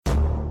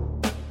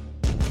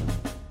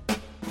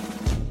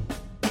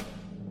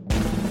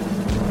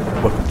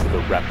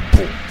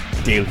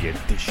Rappaport Daily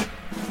Edition,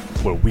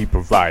 where we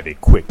provide a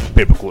quick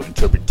biblical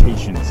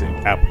interpretations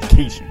and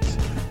applications.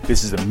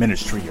 This is a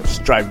ministry of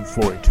striving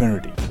for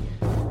eternity.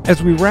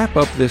 As we wrap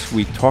up this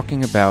week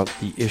talking about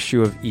the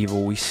issue of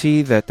evil, we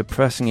see that the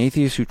professing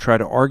atheists who try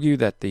to argue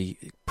that the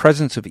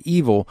presence of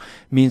evil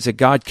means that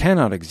God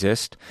cannot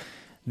exist,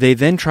 they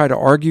then try to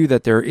argue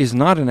that there is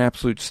not an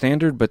absolute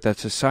standard, but that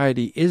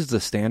society is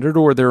the standard,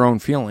 or their own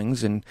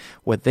feelings and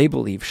what they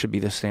believe should be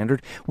the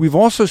standard. We've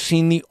also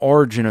seen the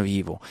origin of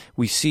evil.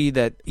 We see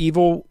that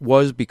evil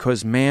was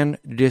because man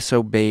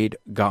disobeyed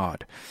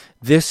God.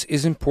 This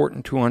is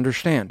important to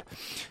understand.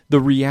 The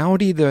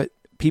reality that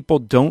people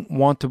don't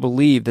want to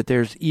believe that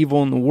there's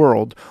evil in the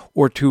world,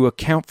 or to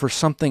account for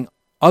something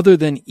other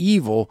than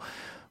evil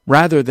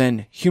rather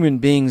than human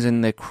beings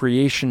in the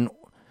creation,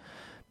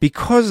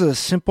 because of the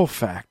simple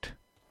fact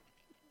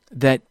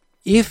that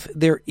if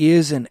there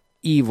is an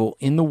evil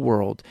in the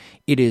world,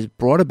 it is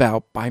brought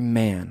about by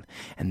man,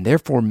 and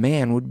therefore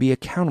man would be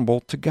accountable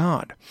to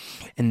God.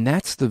 And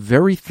that's the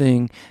very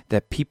thing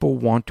that people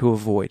want to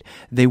avoid.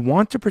 They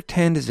want to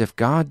pretend as if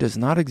God does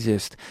not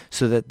exist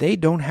so that they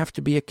don't have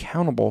to be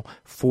accountable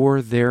for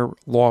their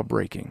law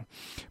breaking.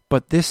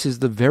 But this is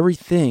the very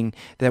thing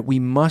that we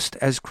must,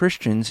 as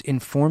Christians,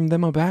 inform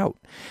them about.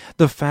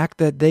 The fact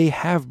that they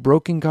have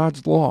broken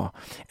God's law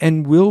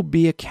and will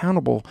be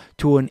accountable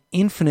to an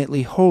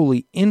infinitely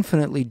holy,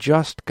 infinitely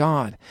just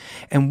God.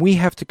 And we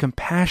have to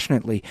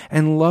compassionately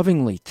and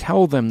lovingly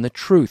tell them the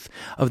truth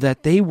of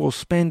that they will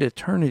spend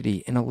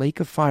eternity in a lake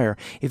of fire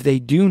if they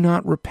do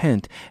not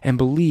repent and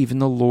believe in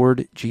the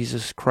Lord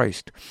Jesus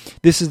Christ.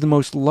 This is the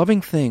most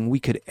loving thing we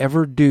could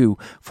ever do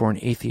for an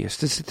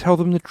atheist, is to tell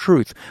them the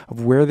truth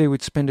of where they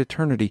would spend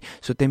eternity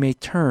so that they may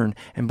turn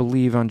and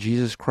believe on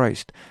Jesus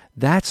Christ.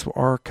 That's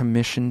our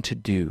commission to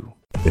do.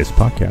 This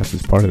podcast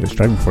is part of the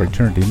Striving for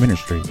Eternity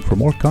ministry. For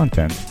more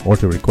content, or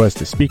to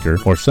request a speaker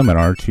or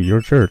seminar to your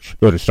church,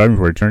 go to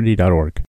strivingforeternity.org.